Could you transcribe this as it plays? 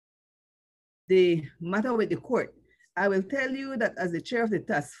the matter with the court. I will tell you that as the chair of the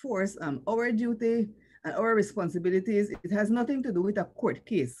task force, our duty and our responsibilities, it has nothing to do with a court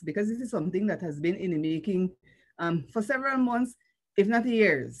case, because this is something that has been in the making for several months, if not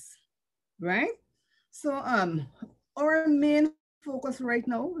years, right? So our main focus right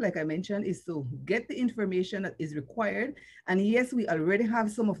now, like I mentioned, is to get the information that is required. And yes, we already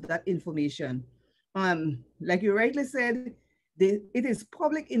have some of that information. Like you rightly said, it is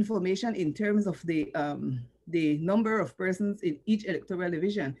public information in terms of the number of persons in each electoral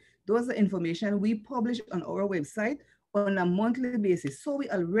division. Those are information we publish on our website on a monthly basis. So we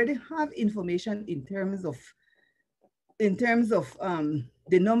already have information in terms of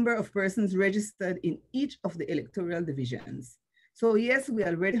the number of persons registered in each of the electoral divisions. So yes, we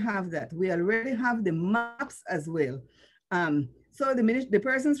already have that. We already have the maps as well. So the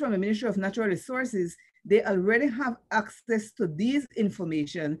persons from the Ministry of Natural Resources, they already have access to these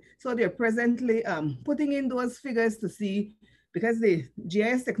information. So they're presently putting in those figures to see, because the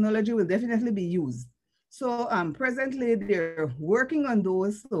GIS technology will definitely be used. So presently they're working on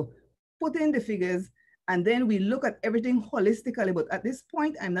those, so put in the figures, and then we look at everything holistically. But at this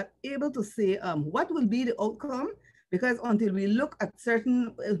point, I'm not able to say what will be the outcome, because until we look at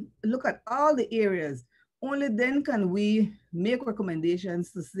look at all the areas, only then can we make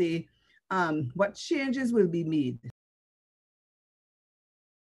recommendations to say what changes will be made.